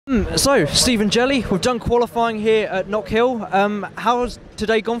So, Stephen Jelley, we've done qualifying here at Knockhill. How's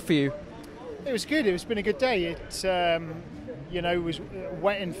today gone for you? It was good. It's been a good day. It was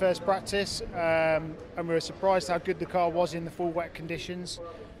wet in first practice, and we were surprised how good the car was in the full wet conditions,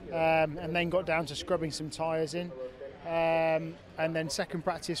 and then got down to scrubbing some tyres in. And then second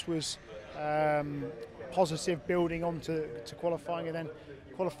practice was positive, building on to qualifying, and then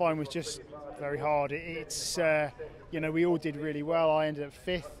qualifying was just very hard. We all did really well. I ended up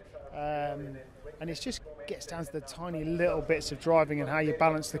fifth, and it just gets down to the tiny little bits of driving and how you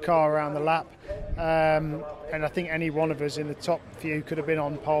balance the car around the lap. And I think any one of us in the top few could have been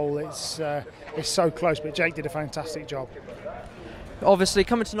on pole. It's so close, but Jake did a fantastic job. Obviously,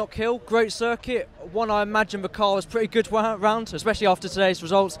 coming to Knockhill, great circuit. One I imagine the car was pretty good round, especially after today's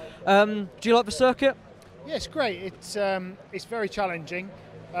results. Do you like the circuit? Yeah, it's great. It's very challenging,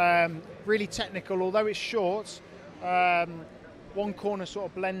 really technical. Although it's short, one corner sort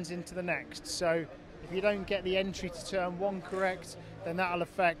of blends into the next. So if you don't get the entry to turn 1 correct, then that'll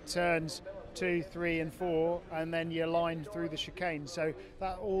affect turns 2, 3 and 4, and then you're lined through the chicane. So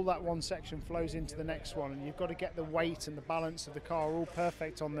all that one section flows into the next one, and you've got to get the weight and the balance of the car all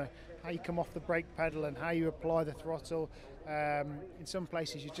perfect on how you come off the brake pedal and how you apply the throttle. In some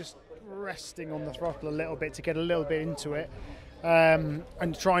places you're just resting on the throttle a little bit to get a little bit into it, and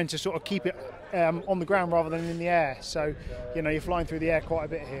trying to sort of keep it on the ground rather than in the air. So you're flying through the air quite a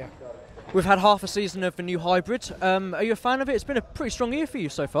bit here. We've had half a season of the new hybrid. Are you a fan of it? It's been a pretty strong year for you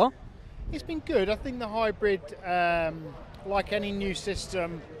so far. It's been good. I think the hybrid, like any new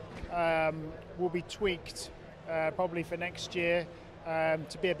system, will be tweaked probably for next year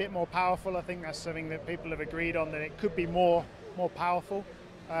to be a bit more powerful. I think that's something that people have agreed on, that it could be more powerful.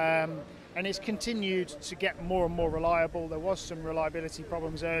 And it's continued to get more and more reliable. There was some reliability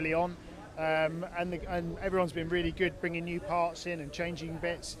problems early on, and everyone's been really good bringing new parts in and changing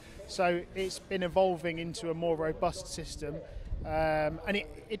bits. So it's been evolving into a more robust system. And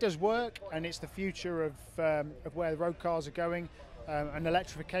it does work, and it's the future of where the road cars are going, and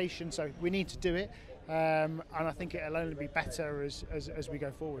electrification. So we need to do it, and I think it'll only be better as we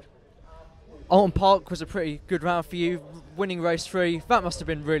go forward. Alton Park was a pretty good round for you, winning race 3. That must have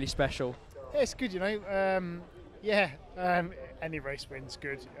been really special. Yeah, it's good, any race win's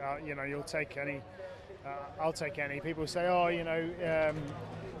good. You'll take any. I'll take any. People say,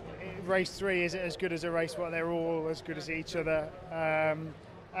 race 3 is as good as a race 1. They're all as good as each other.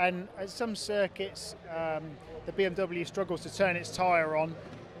 And at some circuits, the BMW struggles to turn its tyre on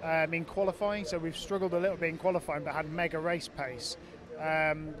in qualifying. So we've struggled a little bit in qualifying, but had mega race pace.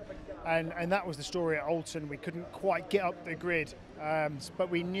 And that was the story at Alton. We couldn't quite get up the grid,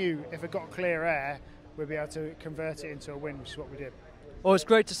 but we knew if it got clear air, we'd be able to convert it into a win, which is what we did. Well, it's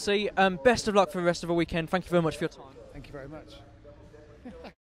great to see. Best of luck for the rest of the weekend. Thank you very much for your time. Thank you very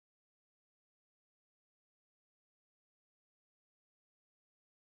much.